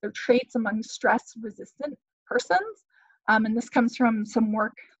elements, they're traits among stress-resistant persons. And this comes from some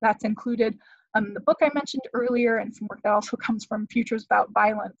work that's included in the book I mentioned earlier, and some work that also comes from Futures Without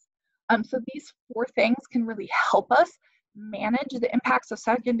Violence. So these four things can really help us manage the impacts of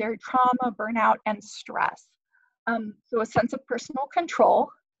secondary trauma, burnout, and stress. So a sense of personal control,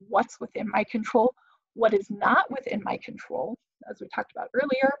 what's within my control, what is not within my control, as we talked about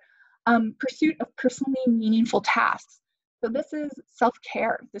earlier, pursuit of personally meaningful tasks. So this is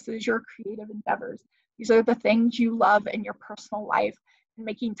self-care. This is your creative endeavors. These are the things you love in your personal life, and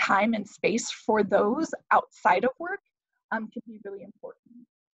making time and space for those outside of work can be really important.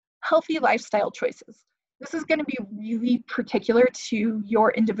 Healthy lifestyle choices. This is going to be really particular to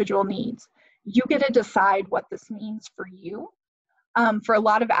your individual needs. You get to decide what this means for you. For a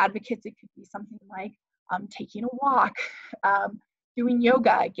lot of advocates, it could be something like taking a walk, doing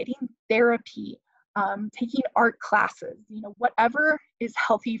yoga, getting therapy, taking art classes, whatever is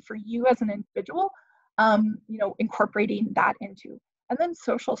healthy for you as an individual, incorporating that into. And then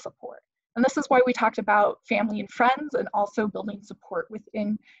social support. And this is why we talked about family and friends, and also building support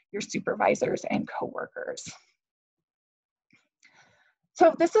within your supervisors and coworkers.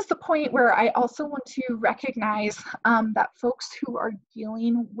 So this is the point where I also want to recognize that folks who are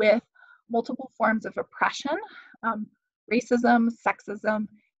dealing with multiple forms of oppression, racism, sexism,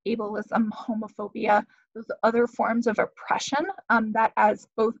 ableism, homophobia, those other forms of oppression that as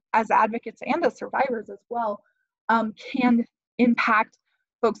both as advocates and as survivors as well, can impact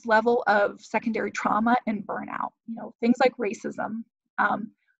folks' level of secondary trauma and burnout. Things like racism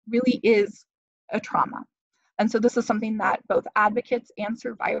really is a trauma. And so this is something that both advocates and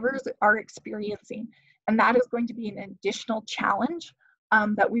survivors are experiencing. And that is going to be an additional challenge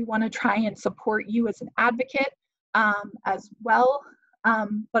that we want to try and support you as an advocate as well,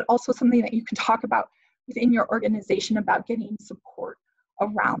 but also something that you can talk about within your organization about getting support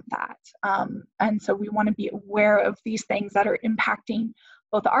around that. And so we want to be aware of these things that are impacting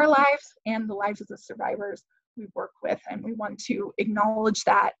both our lives and the lives of the survivors we work with, and we want to acknowledge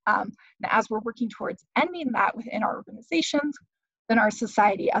that. And as we're working towards ending that within our organizations, then our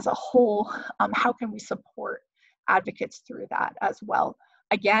society as a whole, how can we support advocates through that as well?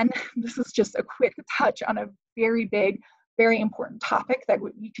 Again, this is just a quick touch on a very big, very important topic that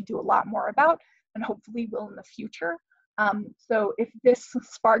we could do a lot more about, and hopefully will in the future. So if this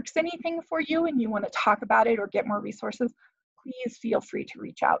sparks anything for you and you want to talk about it or get more resources, please feel free to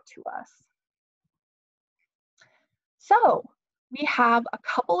reach out to us. So we have a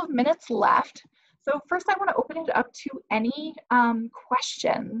couple of minutes left. So first I want to open it up to any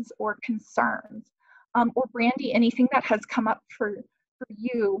questions or concerns. Or Brandy, anything that has come up for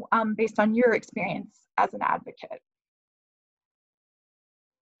you based on your experience as an advocate.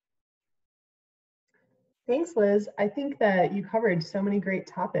 Thanks, Liz. I think that you covered so many great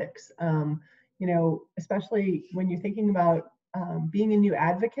topics, especially when you're thinking about being a new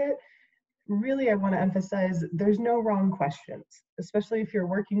advocate. Really, I want to emphasize there's no wrong questions, especially if you're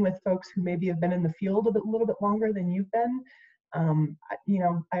working with folks who maybe have been in the field a little bit longer than you've been.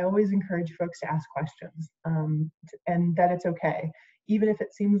 I always encourage folks to ask questions, and that it's okay, even if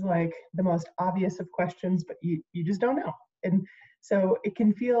it seems like the most obvious of questions, but you just don't know. And so it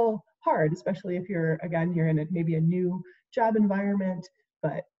can feel hard, especially if you're in maybe a new job environment,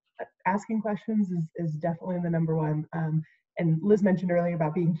 but asking questions is definitely the number one. And Liz mentioned earlier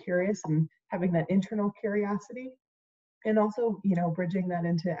about being curious and having that internal curiosity, and also, bridging that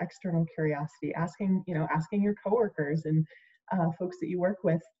into external curiosity, asking your coworkers and folks that you work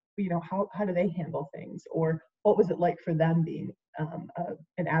with, how do they handle things, or what was it like for them being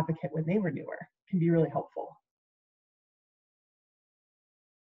an advocate when they were newer, can be really helpful.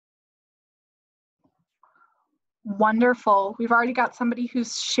 Wonderful. We've already got somebody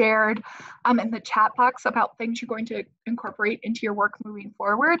who's shared in the chat box about things you're going to incorporate into your work moving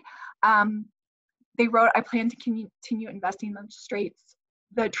forward. They wrote, I plan to continue investing in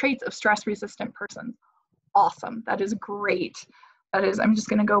the traits of stress-resistant persons. Awesome. That is great. I'm just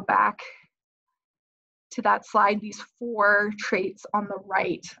going to go back to that slide, these 4 traits on the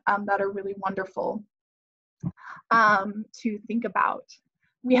right that are really wonderful to think about.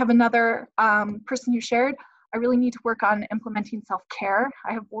 We have another person who shared, I really need to work on implementing self-care.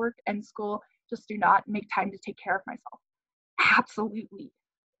 I have work and school, just do not make time to take care of myself. Absolutely.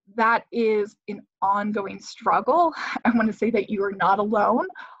 That is an ongoing struggle. I want to say that you are not alone.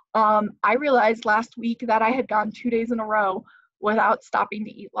 I realized last week that I had gone 2 days in a row without stopping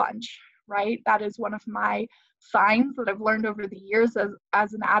to eat lunch, right? That is one of my signs that I've learned over the years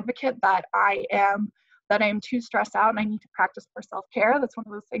as an advocate that I am too stressed out and I need to practice more self-care. That's one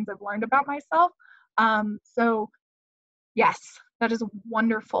of those things I've learned about myself. So yes, that is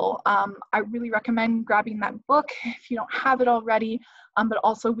wonderful. I really recommend grabbing that book if you don't have it already, but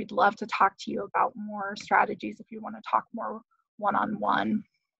also we'd love to talk to you about more strategies if you want to talk more one-on-one.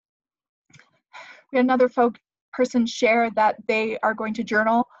 We had another person share that they are going to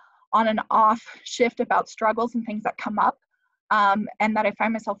journal on an off shift about struggles and things that come up, and that I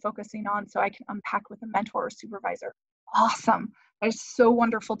find myself focusing on so I can unpack with a mentor or supervisor. Awesome. That is so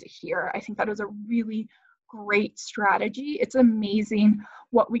wonderful to hear. I think that is a really great strategy. It's amazing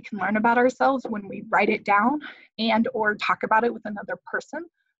what we can learn about ourselves when we write it down and or talk about it with another person.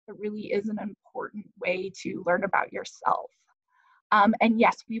 It really is an important way to learn about yourself. And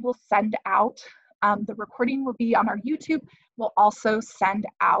yes, we will send out The recording will be on our YouTube. We'll also send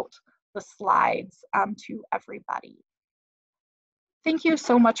out the slides to everybody. Thank you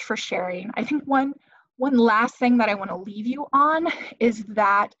so much for sharing. I think one last thing that I want to leave you on is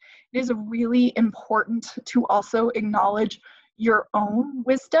that it is really important to also acknowledge your own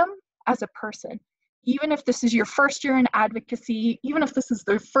wisdom as a person. Even if this is your first year in advocacy, even if this is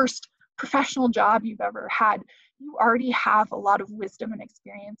the first professional job you've ever had, you already have a lot of wisdom and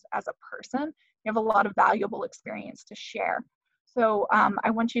experience as a person. You have a lot of valuable experience to share. So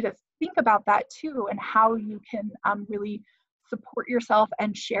I want you to think about that too, and how you can really support yourself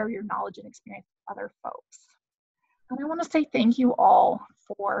and share your knowledge and experience with other folks. And I want to say thank you all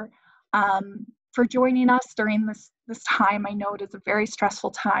for joining us during this time. I know it is a very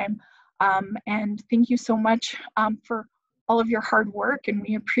stressful time. And thank you so much for all of your hard work, and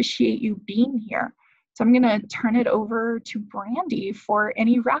we appreciate you being here. So I'm going to turn it over to Brandy for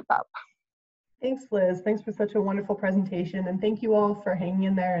any wrap up. Thanks, Liz. Thanks for such a wonderful presentation, and thank you all for hanging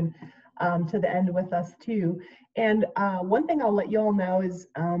in there and to the end with us too. And one thing I'll let you all know is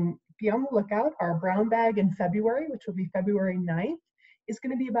be on the lookout. Our brown bag in February, which will be February 9th, is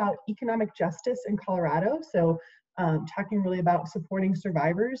going to be about economic justice in Colorado. So talking really about supporting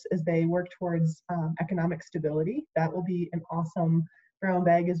survivors as they work towards economic stability. That will be an awesome brown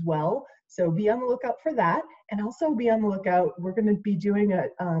bag as well. So be on the lookout for that. And also be on the lookout, we're going to be doing a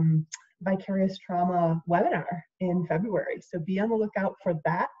vicarious trauma webinar in February. So be on the lookout for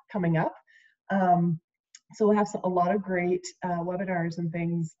that coming up. So we'll have a lot of great webinars and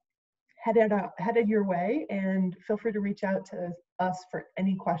things headed your way, and feel free to reach out to us for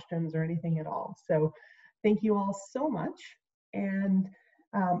any questions or anything at all. So thank you all so much, and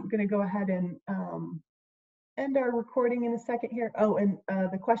I'm going to go ahead and end our recording in a second here. Oh, and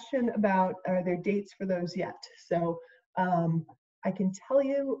the question about are there dates for those yet? So I can tell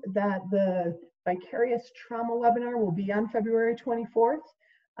you that the vicarious trauma webinar will be on February 24th.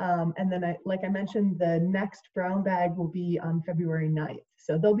 And then, like I mentioned, the next brown bag will be on February 9th.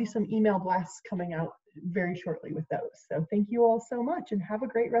 So there'll be some email blasts coming out very shortly with those. So thank you all so much, and have a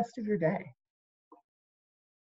great rest of your day.